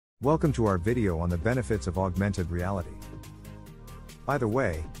Welcome to our video on the benefits of augmented reality. By the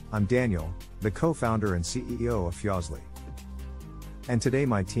way, I'm Daniel, the co-founder and CEO of Fioasli. And today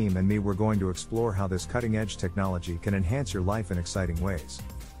my team and me we're going to explore how this cutting-edge technology can enhance your life in exciting ways.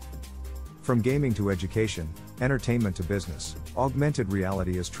 From gaming to education, entertainment to business, augmented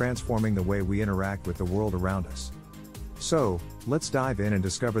reality is transforming the way we interact with the world around us. So, let's dive in and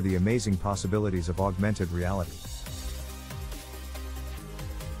discover the amazing possibilities of augmented reality.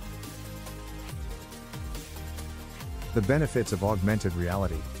 The benefits of augmented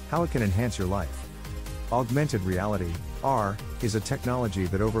reality, how it can enhance your life. Augmented reality, AR, is a technology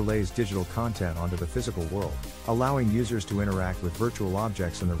that overlays digital content onto the physical world, allowing users to interact with virtual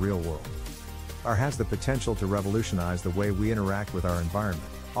objects in the real world. AR has the potential to revolutionize the way we interact with our environment,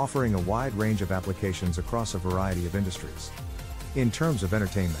 offering a wide range of applications across a variety of industries. In terms of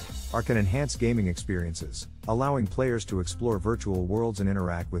entertainment, AR can enhance gaming experiences, allowing players to explore virtual worlds and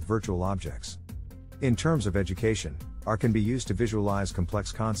interact with virtual objects. In terms of education, AR can be used to visualize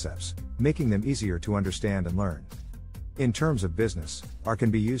complex concepts, making them easier to understand and learn. In terms of business, AR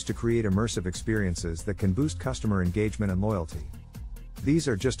can be used to create immersive experiences that can boost customer engagement and loyalty. These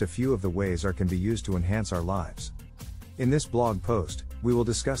are just a few of the ways AR can be used to enhance our lives. In this blog post, we will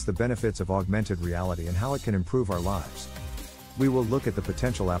discuss the benefits of augmented reality and how it can improve our lives. We will look at the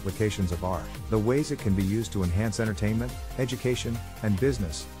potential applications of AR, the ways it can be used to enhance entertainment, education, and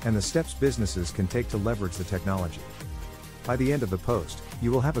business, and the steps businesses can take to leverage the technology. By the end of the post, you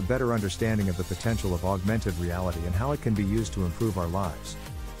will have a better understanding of the potential of augmented reality and how it can be used to improve our lives.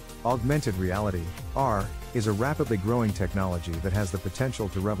 Augmented reality, AR, is a rapidly growing technology that has the potential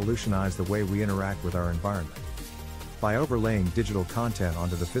to revolutionize the way we interact with our environment. By overlaying digital content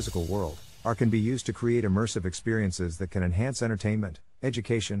onto the physical world, AR can be used to create immersive experiences that can enhance entertainment,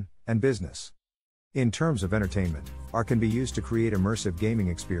 education, and business. In terms of entertainment, AR can be used to create immersive gaming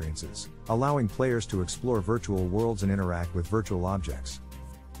experiences, allowing players to explore virtual worlds and interact with virtual objects.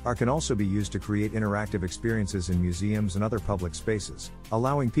 AR can also be used to create interactive experiences in museums and other public spaces,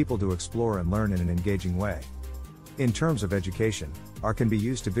 allowing people to explore and learn in an engaging way. In terms of education, AR can be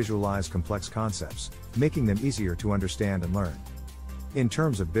used to visualize complex concepts, making them easier to understand and learn. In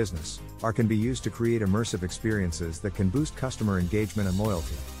terms of business, AR can be used to create immersive experiences that can boost customer engagement and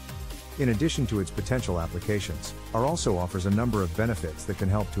loyalty. In addition to its potential applications, AR also offers a number of benefits that can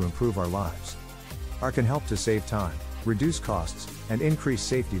help to improve our lives. AR can help to save time, reduce costs, and increase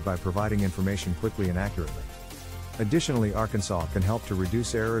safety by providing information quickly and accurately. Additionally, AR can help to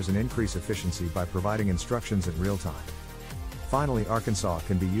reduce errors and increase efficiency by providing instructions in real time. Finally, AR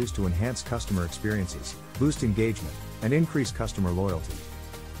can be used to enhance customer experiences, boost engagement, and increase customer loyalty.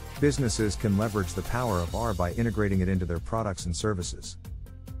 Businesses can leverage the power of AR by integrating it into their products and services.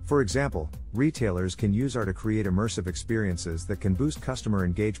 For example, retailers can use AR to create immersive experiences that can boost customer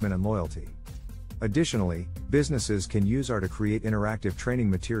engagement and loyalty. Additionally, businesses can use AR to create interactive training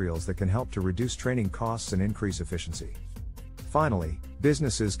materials that can help to reduce training costs and increase efficiency. Finally,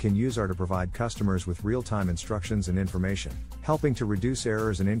 businesses can use AR to provide customers with real-time instructions and information, helping to reduce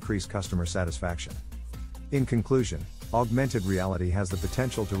errors and increase customer satisfaction. In conclusion, augmented reality has the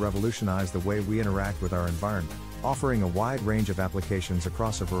potential to revolutionize the way we interact with our environment, offering a wide range of applications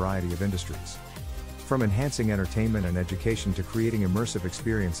across a variety of industries. From enhancing entertainment and education to creating immersive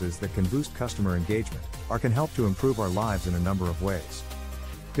experiences that can boost customer engagement, AR can help to improve our lives in a number of ways.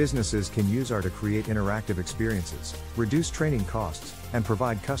 Businesses can use AR to create interactive experiences, reduce training costs, and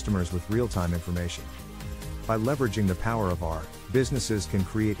provide customers with real-time information. By leveraging the power of AR, businesses can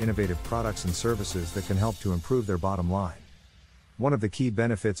create innovative products and services that can help to improve their bottom line. One of the key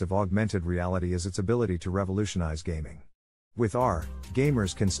benefits of augmented reality is its ability to revolutionize gaming. With AR,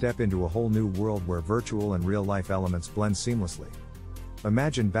 gamers can step into a whole new world where virtual and real-life elements blend seamlessly.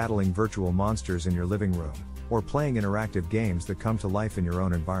 Imagine battling virtual monsters in your living room, or playing interactive games that come to life in your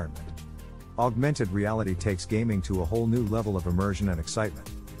own environment. Augmented reality takes gaming to a whole new level of immersion and excitement.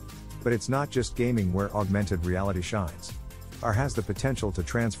 But it's not just gaming where augmented reality shines. AR has the potential to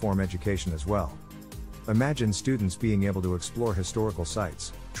transform education as well. Imagine students being able to explore historical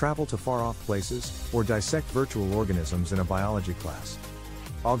sites, travel to far-off places, or dissect virtual organisms in a biology class.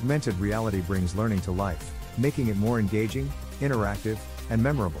 Augmented reality brings learning to life, making it more engaging, interactive, and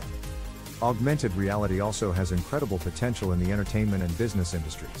memorable. Augmented reality also has incredible potential in the entertainment and business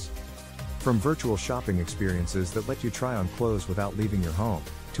industries. From virtual shopping experiences that let you try on clothes without leaving your home,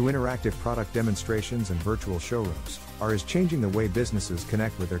 to interactive product demonstrations and virtual showrooms, AR is changing the way businesses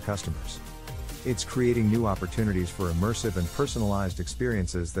connect with their customers. It's creating new opportunities for immersive and personalized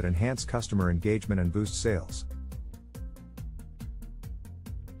experiences that enhance customer engagement and boost sales.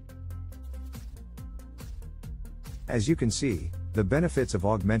 As you can see, The benefits of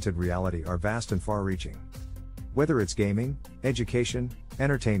augmented reality are vast and far-reaching. Whether it's gaming, education,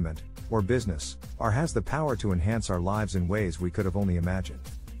 entertainment, or business, AR has the power to enhance our lives in ways we could have only imagined.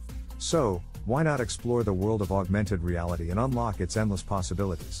 So, why not explore the world of augmented reality and unlock its endless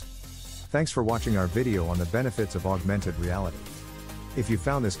possibilities? Thanks for watching our video on the benefits of augmented reality. If you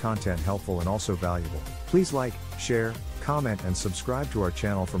found this content helpful and also valuable, please like, share, comment and subscribe to our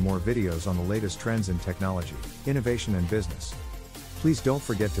channel for more videos on the latest trends in technology, innovation and business. Please don't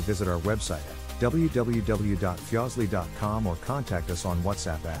forget to visit our website at www.fioasli.com or contact us on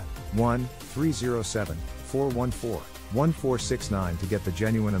WhatsApp at 1-307-414-1469 to get the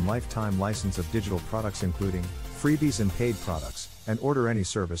genuine and lifetime license of digital products including freebies and paid products, and order any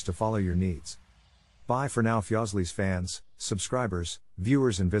service to follow your needs. Bye for now Fioasli's fans, subscribers,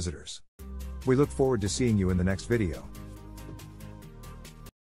 viewers and visitors. We look forward to seeing you in the next video.